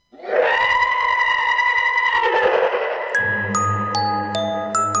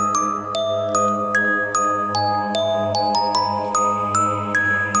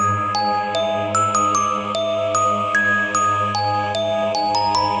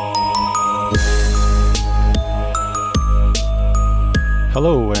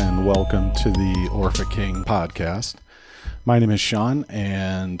Hello and welcome to the Orfa King podcast. My name is Sean,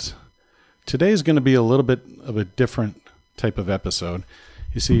 and today is going to be a little bit of a different type of episode.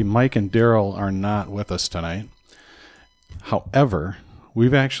 You see, Mike and Daryl are not with us tonight. However,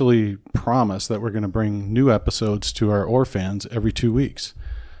 we've actually promised that we're going to bring new episodes to our O.R.F. fans every 2 weeks.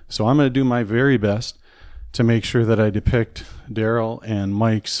 So I'm going to do my very best to make sure that I depict Daryl and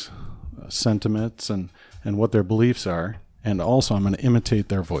Mike's sentiments and what their beliefs are. And also, I'm going to imitate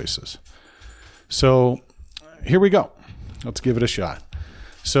their voices. So here we go. Let's give it a shot.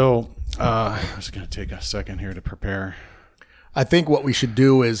 So I was going to take a second here to prepare. I think what we should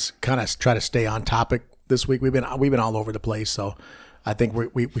do is kind of try to stay on topic this week. We've been all over the place, so I think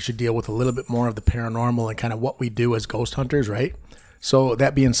we should deal with a little bit more of the paranormal and kind of what we do as ghost hunters, right? So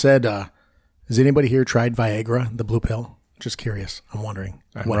that being said, has anybody here tried Viagra, the blue pill? Just curious. I'm wondering.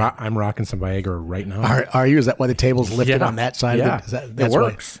 I'm rocking some Viagra right now. Are you? Is that why the table's lifted on that side? Yeah, That's it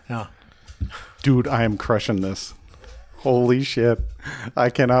works. Why, yeah. Dude, I am crushing this. Holy shit. I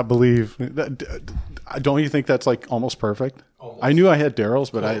cannot believe. Don't you think that's like almost perfect? Almost. I knew I had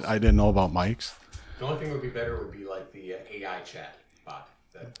Daryl's, but I didn't know about Mike's. The only thing that would be better would be like the AI chat bot.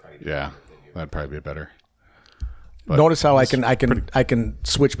 That'd probably be that'd probably be better. But notice how I can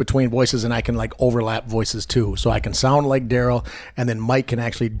switch between voices, and I can like overlap voices too. So I can sound like Daryl, and then Mike can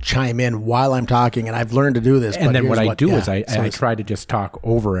actually chime in while I'm talking. And I've learned to do this. And then what I do is I try to just talk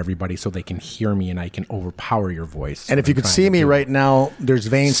over everybody so they can hear me, and I can overpower your voice. And if you could see me right now, there's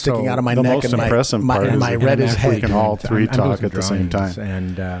veins sticking out of my neck, and my red is head. We can all three talk at the same time.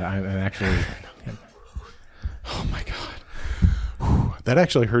 And I'm actually. Oh my god, that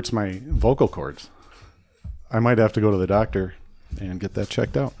actually hurts my vocal cords. I might have to go to the doctor and get that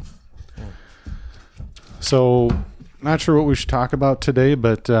checked out. So, not sure what we should talk about today,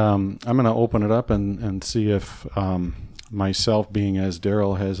 but I'm going to open it up and see if myself, being as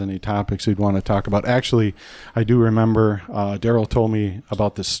Daryl, has any topics he'd want to talk about. Actually, I do remember Daryl told me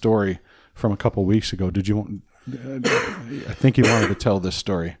about this story from a couple weeks ago. Did you? I think he wanted to tell this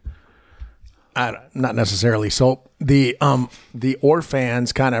story. Not necessarily. So the O.R.F.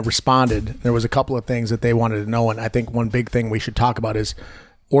 fans kind of responded. There was a couple of things that they wanted to know, and I think one big thing we should talk about is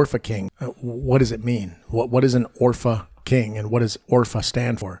Orfa King. What does it mean? What is an Orfa King, and what does O.R.F.A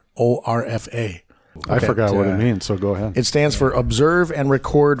stand for? O.R.F.A. I forgot what it means, so go ahead. It stands for Observe and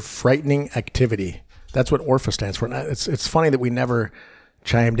Record Frightening Activity. That's what O.R.F.A stands for. Now, it's funny that we never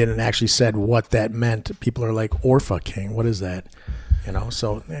chimed in and actually said what that meant. People are like, Orfa King, what is that?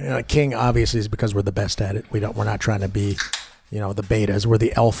 So King obviously is because we're the best at it. We're not trying to be, the betas. We're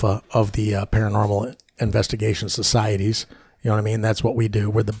the alpha of the paranormal investigation societies. You know what I mean? That's what we do.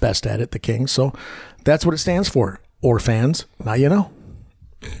 We're the best at it, the King. So that's what it stands for. O.R.F. Now you know.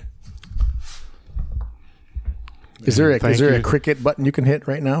 Is there a cricket button you can hit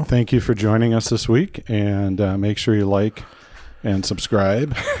right now? Thank you for joining us this week, and make sure you like and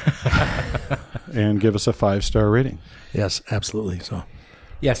subscribe and give us a 5-star rating. Yes, absolutely. So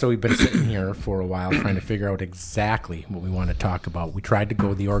we've been sitting here for a while trying to figure out exactly what we want to talk about. We tried to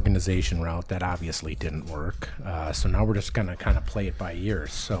go the organization route. That obviously didn't work. So now we're just going to kind of play it by ear.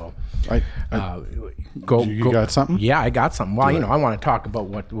 So you got something? Yeah, I got something. Well, I want to talk about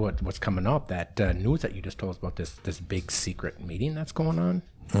what's coming up. That news that you just told us about, this big secret meeting that's going on.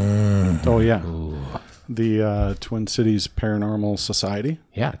 Oh, yeah. Ooh. The Twin Cities Paranormal Society.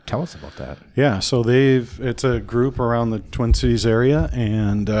 Yeah, tell us about that. Yeah, so it's a group around the Twin Cities area,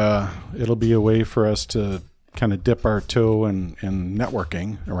 and it'll be a way for us to kind of dip our toe in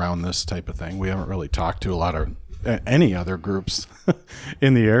networking around this type of thing. We haven't really talked to a lot of any other groups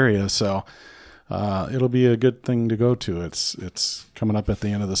in the area, so it'll be a good thing to go to. It's coming up at the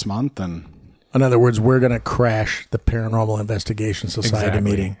end of this month, and in other words, we're going to crash the Paranormal Investigation Society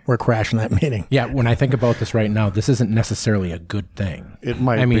meeting. We're crashing that meeting. Yeah, when I think about this right now, this isn't necessarily a good thing. It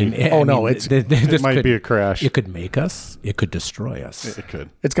might be. It might be a crash. It could make us. It could destroy us. It could.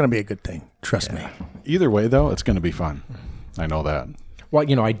 It's going to be a good thing. Trust me. Either way, though, it's going to be fun. I know that. Well,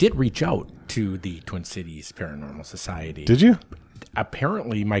 I did reach out to the Twin Cities Paranormal Society. Did you?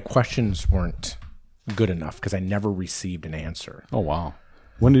 Apparently, my questions weren't good enough because I never received an answer. Oh, wow.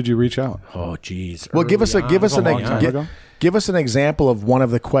 When did you reach out? Oh, geez. Well, give us an example of one of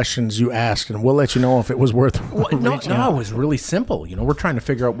the questions you asked, and we'll let you know if it was worth. No, it was really simple. We're trying to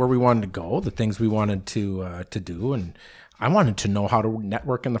figure out where we wanted to go, the things we wanted to do, and I wanted to know how to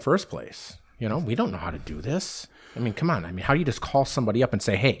network in the first place. We don't know how to do this. I mean, come on. I mean, how do you just call somebody up and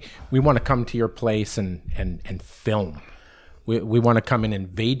say, "Hey, we want to come to your place and film"? We want to come and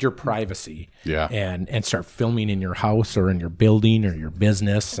invade your privacy, and start filming in your house or in your building or your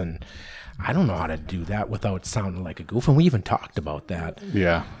business. And I don't know how to do that without sounding like a goof. And we even talked about that.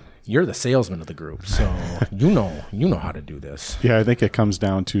 Yeah. You're the salesman of the group, so you know how to do this. Yeah, I think it comes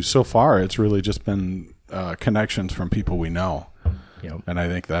down to, so far, it's really just been connections from people we know. Yep. And I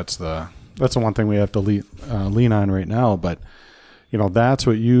think that's the one thing we have to lean on right now. But, that's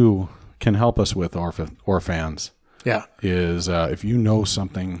what you can help us with, Orphans. Yeah. Is if you know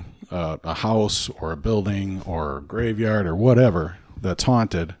something, a house or a building or a graveyard or whatever that's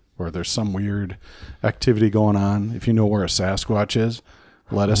haunted, or there's some weird activity going on, if you know where a Sasquatch is,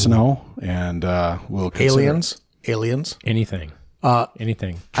 let us know, and we'll consider aliens, anything.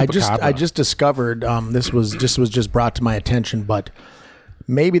 Anything. I just discovered this was just brought to my attention, but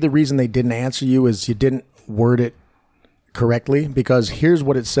maybe the reason they didn't answer you is you didn't word it correctly, because here's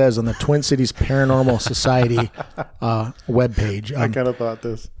what it says on the Twin Cities Paranormal Society webpage. I kind of thought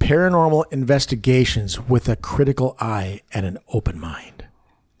this. Paranormal investigations with a critical eye and an open mind.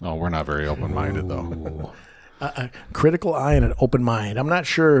 Oh, we're not very open-minded, though. A critical eye and an open mind. I'm not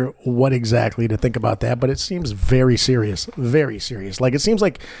sure what exactly to think about that, but it seems very serious. Very serious. Like, it seems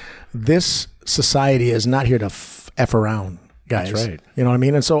like this society is not here to F around, guys. That's right. You know what I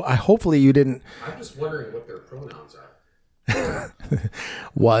mean? And so hopefully you didn't... I'm just wondering what their pronouns are.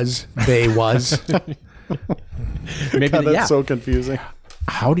 Was. Maybe God, that's so confusing.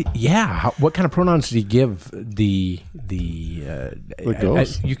 What kind of pronouns did he give the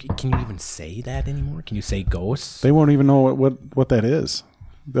ghosts? Can you even say that anymore? Can you say ghosts? They won't even know what that is.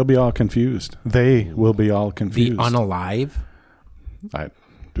 They'll be all confused. They will be all confused. The unalive? I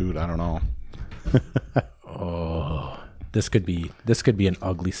don't know. Oh, this could be an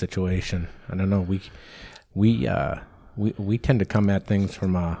ugly situation. I don't know. We tend to come at things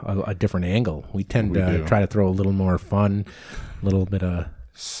from a different angle. We tend to try to throw a little more fun, a little bit of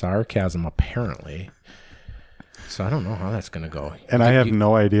sarcasm, apparently. So I don't know how that's going to go. And I have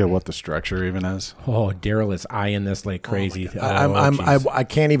no idea what the structure even is. Oh, Daryl is eyeing this like crazy. I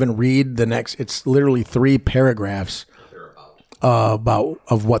can't even read the next. It's literally 3 paragraphs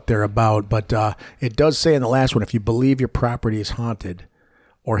of what they're about. But it does say in the last one, if you believe your property is haunted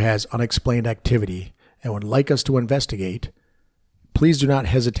or has unexplained activity and would like us to investigate, please do not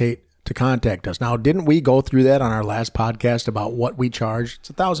hesitate to contact us. Now, didn't we go through that on our last podcast about what we charge?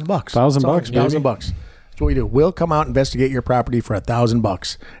 It's $1,000. $1,000, baby. $1,000. That's what we do. We'll come out and investigate your property for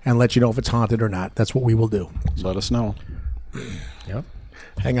 $1,000 and let you know if it's haunted or not. That's what we will do. Let us know. Yep.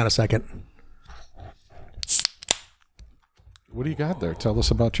 Hang on a second. What do you got there? Tell us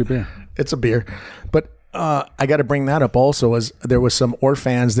about your beer. It's a beer, but I got to bring that up also, as there was some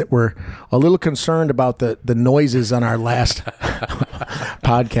Orphans that were a little concerned about the noises on our last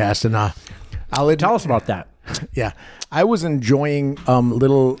podcast, and Tell us about that. Yeah, I was enjoying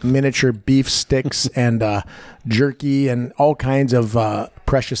little miniature beef sticks and jerky and all kinds of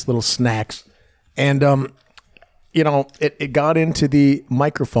precious little snacks, and it got into the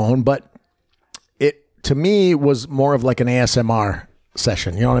microphone, but it to me was more of like an ASMR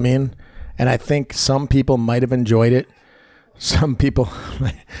session. You know what I mean? And I think some people might have enjoyed it. Some people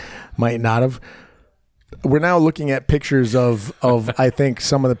might not have. We're now looking at pictures of I think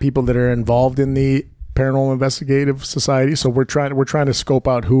some of the people that are involved in the Paranormal Investigative Society. So we're trying to scope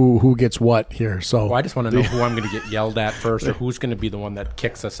out who gets what here. So I just want to know who I'm going to get yelled at first, or who's going to be the one that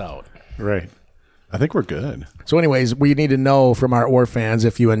kicks us out. Right. I think we're good. So anyways, we need to know from our Orphans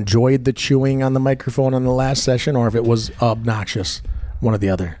if you enjoyed the chewing on the microphone on the last session or if it was obnoxious. One or the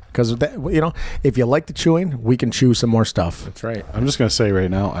other. Because, if you like the chewing, we can chew some more stuff. That's right. I'm just going to say right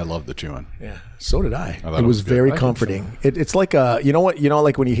now, I love the chewing. Yeah. So did I. thought It was good. very comforting. It's like like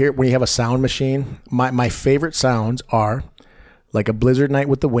when you have a sound machine, my favorite sounds are like a blizzard night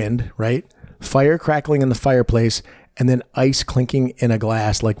with the wind, right? Fire crackling in the fireplace, and then ice clinking in a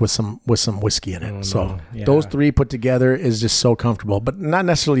glass, like with some whiskey in it. Those 3 put together is just so comfortable, but not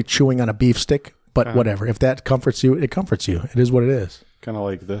necessarily chewing on a beef stick, but whatever. If that comforts you, it comforts you. It is what it is. Kind of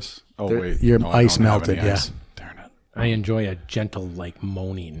like this. Oh, wait. Your No, I ice don't have melted, any yeah. ice. Darn it. I enjoy a gentle, like,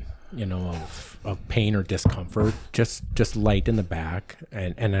 moaning, of pain or discomfort, just light in the back,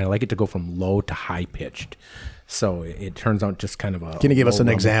 and I like it to go from low to high pitched. So it turns out just kind of a. Can you give us an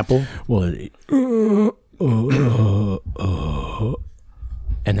level. example? Well,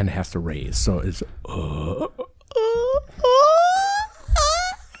 and then it has to raise, so it's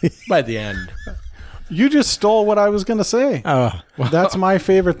by the end. You just stole what I was going to say. That's my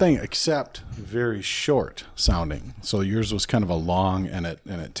favorite thing, except very short sounding. So yours was kind of a long, and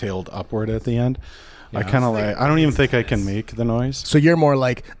it tailed upward at the end. Yeah, I kind of like. I don't even think I can make the noise. So you're more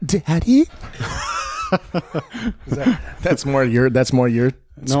like Daddy. That's more your.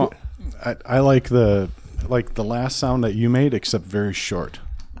 No, I like the last sound that you made, except very short.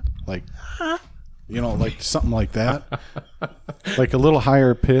 like, like something like that, like a little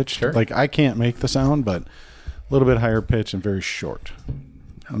higher pitched. Sure. Like I can't make the sound, but a little bit higher pitch and very short.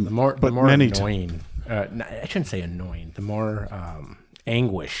 The more many annoying. I shouldn't say annoying. The more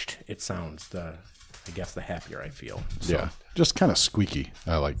anguished it sounds, the happier I feel. So. Yeah, just kind of squeaky.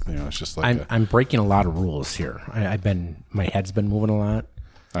 I like, it's just like I'm breaking a lot of rules here. My head's been moving a lot.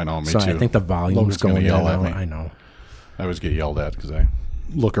 I know, me so too. I think the volume's going yell down. at me. I know. I always get yelled at because I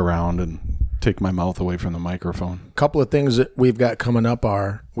look around and take my mouth away from the microphone. A couple of things that we've got coming up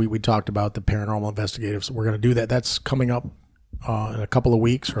are we talked about the paranormal investigative. So we're going to do that. That's coming up in a couple of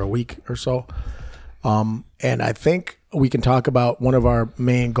weeks or a week or so. And I think we can talk about one of our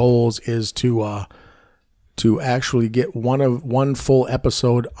main goals is to actually get one full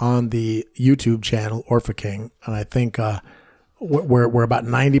episode on the YouTube channel Orfa King, and I think we're about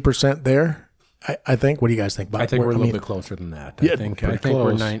 90% there. I think. What do you guys think? I think we're a little bit closer than that. Yeah, I think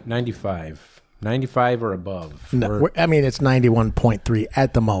we're 95 or above. No, it's 91.3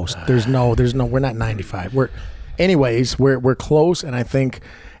 at the most. There's no. We're not 95. We're close, and I think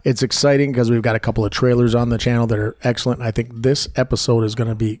it's exciting because we've got a couple of trailers on the channel that are excellent. I think this episode is going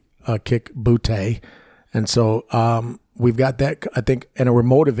to be a kick booty, and so we've got that. I think, and we're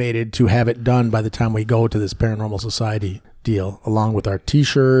motivated to have it done by the time we go to this Paranormal Society deal, along with our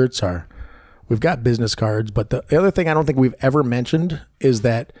T-shirts, we've got business cards. But the other thing I don't think we've ever mentioned is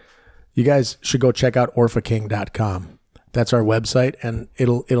that you guys should go check out orfaking.com. That's our website, and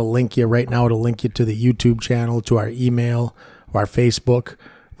it'll link you right now. It'll link you to the YouTube channel, to our email, or our Facebook.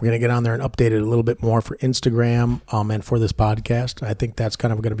 We're going to get on there and update it a little bit more for Instagram and for this podcast. I think that's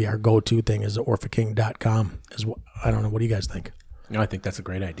kind of going to be our go-to thing is orfaking.com. I don't know. What do you guys think? No, I think that's a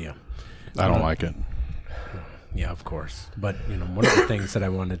great idea. I don't like it. Yeah, of course. But, one of the things that I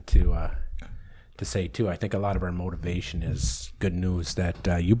wanted to say, too, I think a lot of our motivation is good news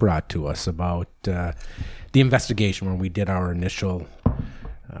that you brought to us about the investigation when we did our initial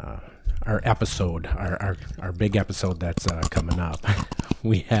our episode, our big episode that's coming up.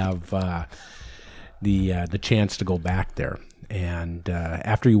 We have the chance to go back there, and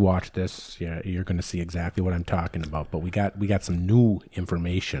after you watch this, you're going to see exactly what I'm talking about. But we got some new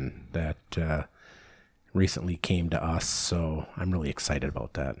information that recently came to us, so I'm really excited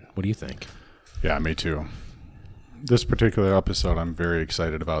about that. What do you think? Yeah, me too. This particular episode I'm very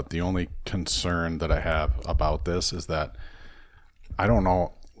excited about. The only concern that I have about this is that I don't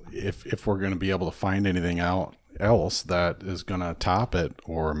know if we're going to be able to find anything else that is going to top it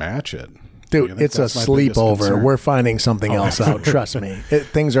or match it. Dude, it's a sleepover. We're finding something else out. Trust me.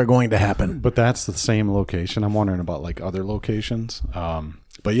 Things are going to happen. But that's the same location. I'm wondering about like other locations.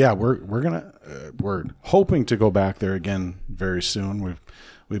 But yeah, we're hoping to go back there again very soon.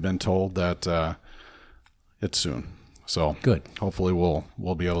 We've been told that it's soon. So good. Hopefully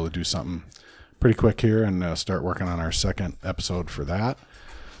we'll be able to do something pretty quick here and start working on our second episode for that.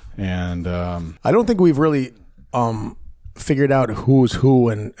 And I don't think we've really figured out who's who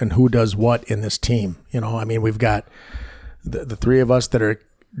and who does what in this team. We've got the three of us that are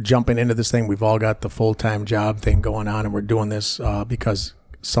jumping into this thing. We've all got the full-time job thing going on, and we're doing this because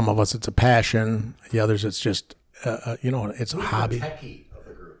some of us it's a passion. The others it's just it's a hobby. The techie of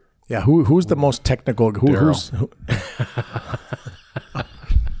the group. Yeah, who's the most technical? Who's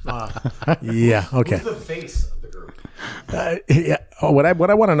yeah, okay. Who's the face of the group? Yeah. What I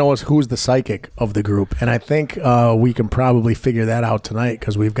want to know is who's the psychic of the group, and I think we can probably figure that out tonight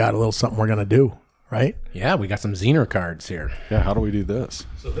because we've got a little something we're going to do, right? Yeah, we got some Zener cards here. Yeah, how do we do this?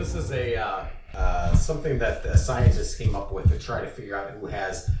 So this is something that the scientists came up with to try to figure out who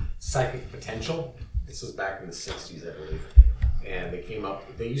has psychic potential. This was back in the 60s, I believe, and they came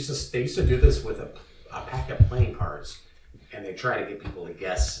up. They used to do this with a pack of playing cards, and they try to get people to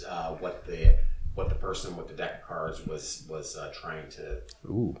guess what the person with the deck of cards was trying to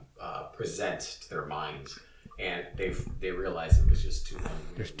present to their minds, and they realized it was just too many.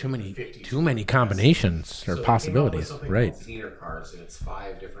 There's too many combinations or possibilities, right? Zener cards, and it's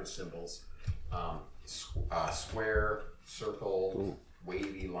 5 different symbols: square, circle,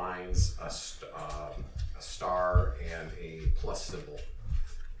 wavy lines, a star, and a plus symbol.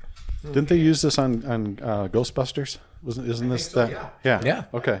 Didn't they use this on Ghostbusters? Isn't this so, that? yeah. Yeah.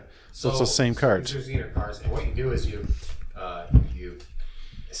 Okay. So it's the same cards. These are Zener cards, and what you do is you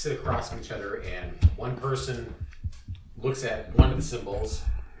sit across from each other, and one person looks at one of the symbols,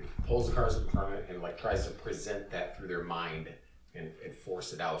 pulls the cards in front of it, and tries to present that through their mind and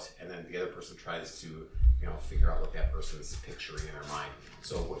force it out, and then the other person tries to figure out what that person is picturing in their mind.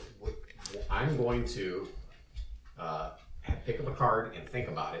 So what I'm going to pick up a card and think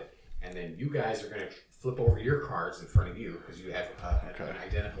about it, and then you guys are going to flip over your cards in front of you because you have an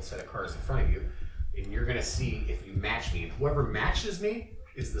identical set of cards in front of you, and you're going to see if you match me. And whoever matches me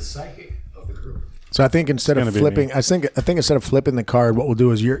is the psychic of the group. So I think instead of flipping, I think instead of flipping the card, what we'll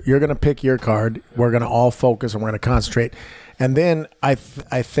do is you're going to pick your card. We're going to all focus and we're going to concentrate. And then I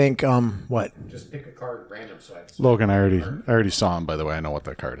think what? Just pick a card random. So Logan, I already saw him. By the way, I know what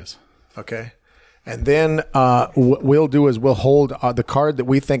that card is. Okay. And then what we'll do is we'll hold the card that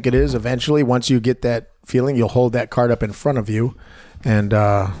we think it is. Eventually, once you get that feeling, you'll hold that card up in front of you. And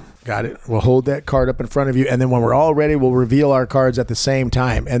got it. We'll hold that card up in front of you. And then when we're all ready, we'll reveal our cards at the same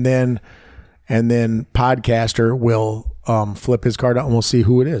time. And then Podcaster will flip his card out and we'll see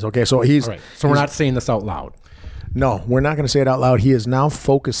who it is. Okay. So he's. All right. So we're not saying this out loud. No, we're not going to say it out loud. He is now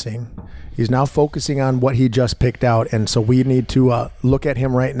focusing. He's now focusing on what he just picked out, and so we need to look at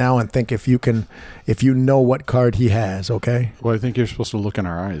him right now and think if you know what card he has. Okay. Well, I think you're supposed to look in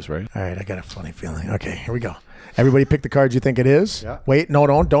our eyes, right? All right. I got a funny feeling. Okay, here we go. Everybody pick the cards you think it is. Yeah. Wait, no,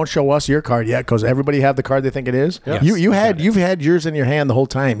 don't show us your card yet, because everybody have the card they think it is. Yes. You've had yours in your hand the whole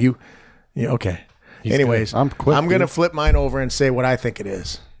time. You okay? Anyways, I'm quick, I'm gonna flip mine over and say what I think it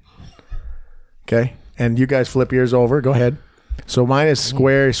is. Okay, and you guys flip yours over. Go ahead. So mine is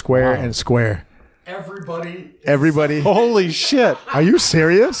square, and square. Everybody. Holy shit! Are you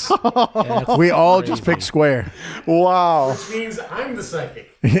serious? We all just picked square. Wow. which means I'm the psychic.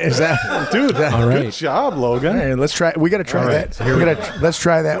 Is that, Dude, All right. good job, Logan. Hey, let's try. We got to try that. Let's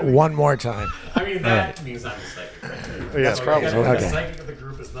try that one more time. I mean, that means I'm the psychic. Right there. Yeah, probably. The Okay. psychic of the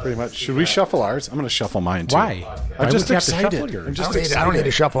group is not Pretty much. Should we shuffle ours? I'm going to shuffle mine too. Why? I'm just would you have to excited. shuffle yours? I'm just I don't excited. need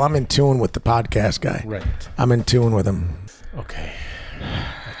to shuffle. I'm in tune with the podcast guy. Right. I'm in tune with him. Okay.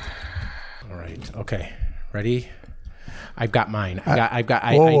 All right. Okay. Ready? I've got mine. I've got.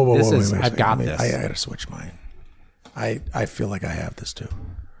 Whoa, wait a I've second. got I this. got to switch mine. I feel like I have this too.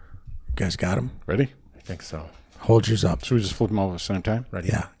 You guys got them? Ready? I think so. Hold yours up. Should we just flip them over at the same time? Ready?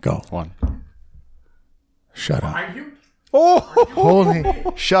 Yeah, go. One. Shut up. Are you? Holy,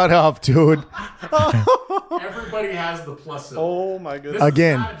 shut up, dude. Everybody has the plus symbol. Oh my This goodness.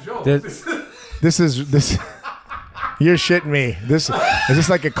 Again. is not a joke. This- This. You're shitting me. Is this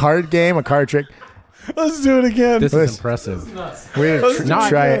like a card game, a card trick? Let's do it again. This Listen. is impressive. nuts.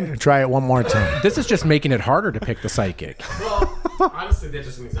 Try it one more time. This is just making it harder to pick the psychic. Well, honestly, that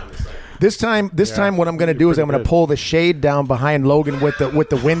just means I'm the psychic. This time, what I'm going to do is I'm going to pull the shade down behind Logan with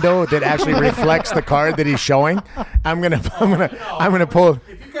the window that actually reflects the card that he's showing. I'm gonna pull.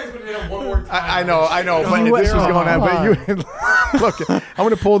 If you guys would have done one more time, I know, but this was going on. But you look, I'm going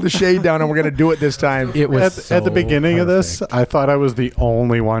to pull the shade down, and we're going to do it this time. It was At the beginning of this, I thought I was the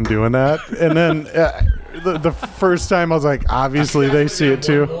only one doing that. And then the first time I was like, obviously they see it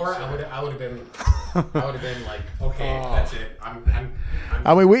too. More, I would have been like, okay, that's it.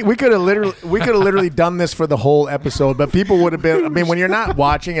 I mean, we could have literally done this for the whole episode, but people would have been. I mean, when you're not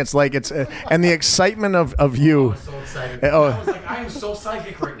watching, it's like and the excitement of you. so excited. Oh. I was like, I am so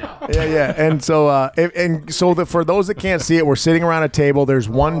psychic right now. Yeah. And so for those that can't see it, we're sitting around a table. There's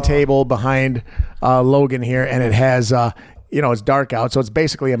one table behind Logan here, and it has. It's dark out, so it's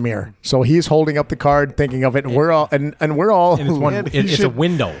basically a mirror. So he's holding up the card, thinking of it, and we're all. And it's a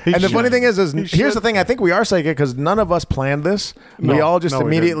window. And the funny thing is here's the thing. I think we are psychic because none of us planned this. We all just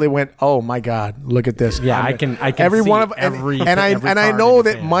immediately went, "Oh my God, look at this!" Yeah, I can every see one of every and I card know in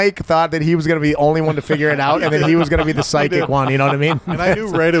his that hand. Mike thought that he was going to be the only one to figure it out, and then he was going to be the psychic one. You know what I mean? And I knew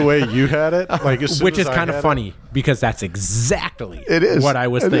right away you had it. Like as soon Which as is I kind of had funny because that's exactly It is what I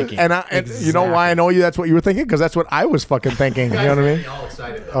was It is. thinking. And you know why I know you? That's what you were thinking because that's what I was fucking thinking. You know what I mean? All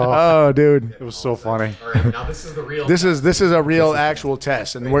excited. Oh, dude, It was so funny. All right, now this is the real. this is a real actual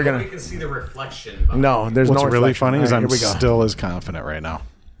test, and we're We gonna. can see the reflection. No, there's What's no really reflection. funny is All right, I'm here we go. still as confident right now.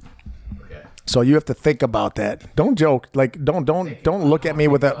 Okay. So you have to think about that. Don't joke. Like don't look at me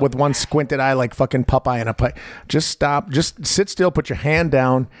with one squinted eye like fucking Popeye in a pipe. Just stop. Just sit still. Put your hand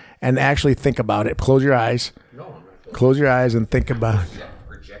down and actually think about it. Close your eyes. No, I'm not Close your eyes and think about.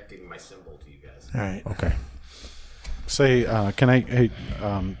 projecting my symbol to you guys. All right. Okay. Say,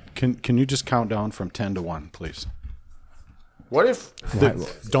 can you just count down from 10 to 1, please? What if?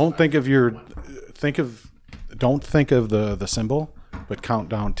 Don't think of the symbol, but count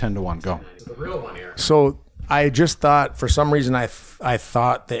down 10 to 1. Go. The real one here. So I just thought for some reason I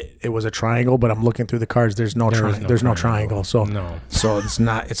thought that it was a triangle, but I'm looking through the cards. There's no triangle. So No. So it's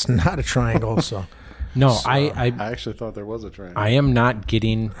not a triangle. So No, I actually thought there was a triangle. I am not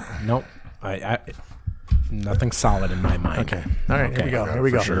getting. Nope. I nothing solid in my mind. okay. All right. Here we go. Here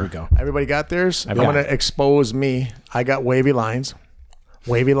we go. Sure. Here we go. Everybody got theirs? I'm got going it. to expose me. I got wavy lines.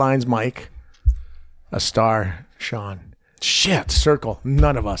 Wavy lines, Mike. A star, Sean. Shit. Circle.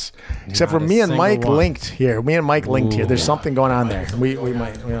 None of us. Except for Not a me and single Mike one. linked here. Me and Mike linked here. There's something going on there. We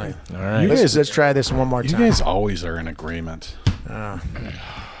might. All right. Let's try this one more You time. guys always are in agreement.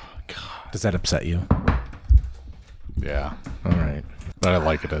 Does that upset you? Yeah. All right. But I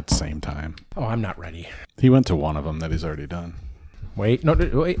like it at the same time. Oh, I'm not ready. He went to one of them that he's already done. Wait. No,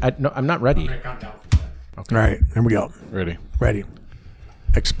 wait. No, I'm not ready. I'm gonna count down from 10. All right. Here we go. Ready? Ready.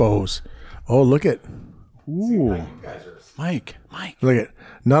 Expose. Oh, look at. Ooh. You guys are. Mike. Look at.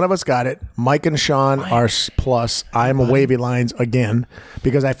 None of us got it. Mike and Sean are plus. I'm a wavy lines again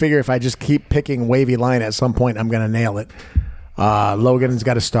because I figure if I just keep picking wavy line at some point, I'm going to nail it. Logan's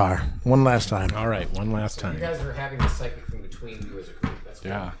got a star. One last time. All right. One last time. You guys are having a psychic thing between you as a group. That's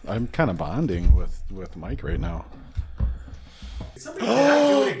cool. Yeah. I'm kind of bonding with Mike right now. Somebody cannot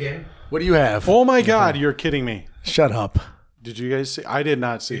do it again. What do you have? Oh my God. You're kidding me. Shut up. Did you guys see? I did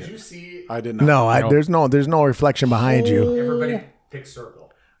not see Did you it. see I did not. No, there's no reflection behind you. everybody pick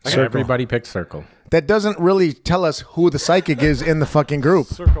circle? Everybody pick circle. That doesn't really tell us who the psychic is in the fucking group.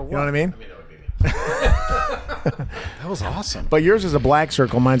 Circle You know what I mean? I mean, that would be me. That was awesome. But yours is a black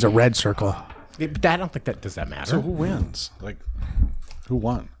circle. Mine's a red circle. But I don't think that does that matter. So who wins? Like, who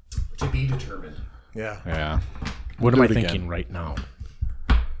won? To be determined. Yeah. Yeah. What Do am I it again. thinking right now?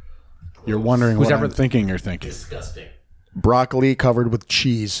 You're wondering Who's what ever- I'm thinking you're thinking. Disgusting. Broccoli covered with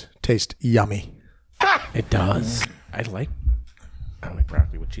cheese. Taste yummy. It does. I don't like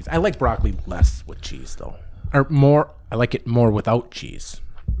broccoli with cheese. I like broccoli less with cheese though, or more. I like it more without cheese.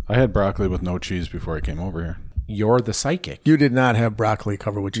 I had broccoli with no cheese before I came over here. You're the psychic. You did not have broccoli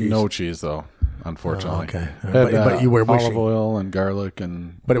covered with cheese. No cheese though, unfortunately. okay. Had, But you were olive wishing. oil and garlic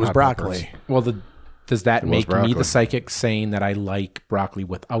and. But it was hot broccoli. peppers. Well, does that make me broccoli. the psychic saying that I like broccoli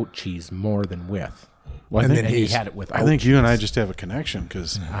without cheese more than with? Well, I And think, then And he had it without. I think cheese. you and I just have a connection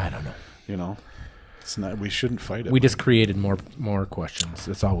because I don't know. you know, it's not. We shouldn't fight it. We just created more questions.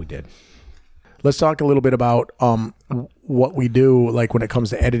 That's all we did. Let's talk a little bit about what we do, like when it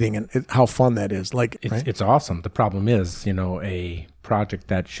comes to editing and how fun that is. Like, right? It's awesome. The problem is, a project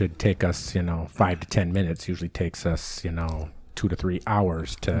that should take us, 5 to 10 minutes usually takes us, 2 to 3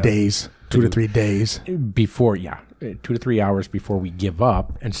 hours to days, 2 to 3 days. before, 2 to 3 hours before we give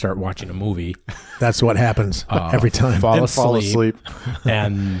up and start watching a movie. That's what happens every time. Fall fall asleep, asleep.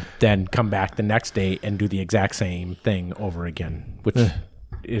 and then come back the next day and do the exact same thing over again, which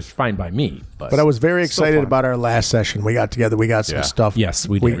is fine by me. But But I was very excited fun. about our last session. We got together. We got some Yeah. stuff. Yes,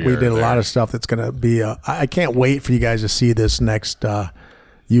 we We did. did a lot there. of stuff that's going to be. I can't wait for you guys to see this next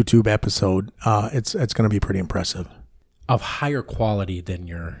YouTube episode. It's going to be pretty impressive. of higher quality than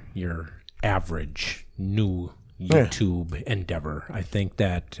your average new YouTube endeavor. I think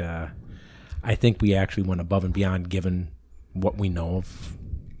that I think we actually went above and beyond given what we know of,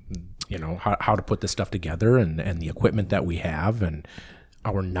 how to put this stuff together and the equipment that we have and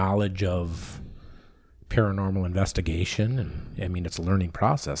our knowledge of paranormal investigation. And I mean, it's a learning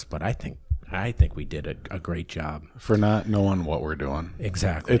process, but I think we did a great job. For not knowing what we're doing.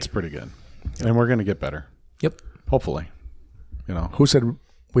 Exactly. It's pretty good, and we're gonna get better. Yep. Hopefully, Who said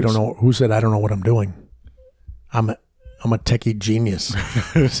we don't know? Who said I don't know what I'm doing? I'm a techie genius.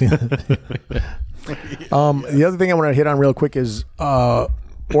 The other thing I want to hit on real quick is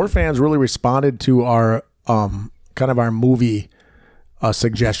fans really responded to our kind of our movie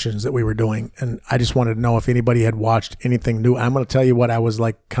suggestions that we were doing, and I just wanted to know if anybody had watched anything new. I'm going to tell you what I was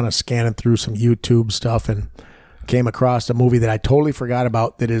like, kind of scanning through some YouTube stuff and came across a movie that I totally forgot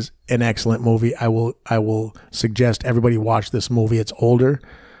about that is an excellent movie. I will suggest everybody watch this movie. It's older,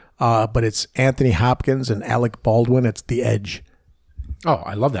 but it's Anthony Hopkins and Alec Baldwin. It's The Edge. Oh,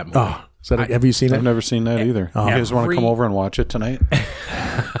 I love that movie. Have you seen I've it? never seen that either. You guys want to come over and watch it tonight?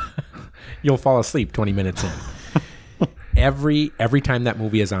 You'll fall asleep 20 minutes in. Every time that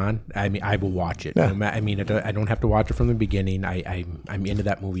movie is on, I mean, I will watch it. Yeah. I mean, I don't have to watch it from the beginning. I'm into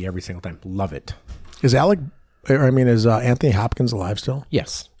that movie every single time. Love it. Is Anthony Hopkins alive still?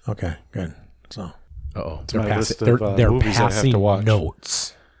 Yes. Okay, good. So They're my list passing. of, They're movies I have to passing watch.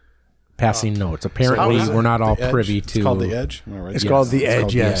 notes. Passing notes. Apparently, is it? we're not all The Edge? privy to. It's called The Edge. Am I right? it's Yes, called The it's Edge.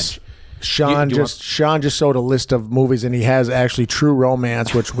 called The Yes. Edge. Sean Do you just showed a list of movies, and he has actually True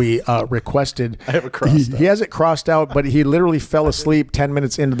Romance, which we requested. I have it crossed out. He has it crossed out, but he literally fell asleep 10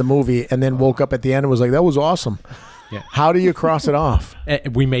 minutes into the movie, and then woke up at the end and was like, "That was awesome." Yeah. How do you cross it off?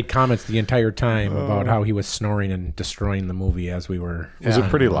 We made comments the entire time about how he was snoring and destroying the movie as we were. Was it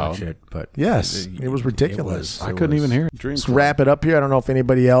pretty trying to watch loud? It, but Yes, it was ridiculous. I couldn't even hear it. Let's wrap it up here. I don't know if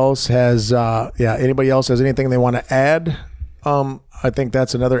anybody else has anybody else has anything they want to add. I think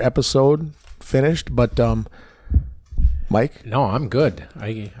that's another episode finished, but Mike? No, I'm good.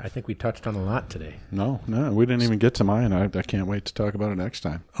 I think we touched on a lot today. No, we didn't even get to mine. I can't wait to talk about it next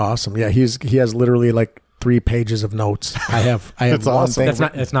time. Awesome. Yeah, he has literally like 3 pages of notes. I have That's one awesome.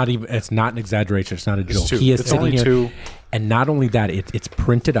 thing. It's not an exaggeration. It's not a joke. two. He is It's sitting only here, 2. and not only that, it's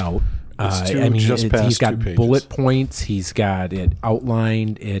printed out. It's 2 just past he's got 2 pages. bullet points. He's got it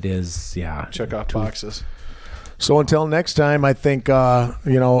outlined. It is Check off boxes. So until next time, I think, go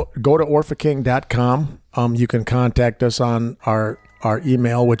to orfaking.com. You can contact us on our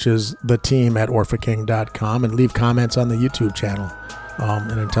email, which is theteam@orfaking.com, and leave comments on the YouTube channel.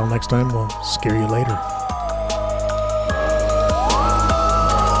 And until next time, we'll scare you later.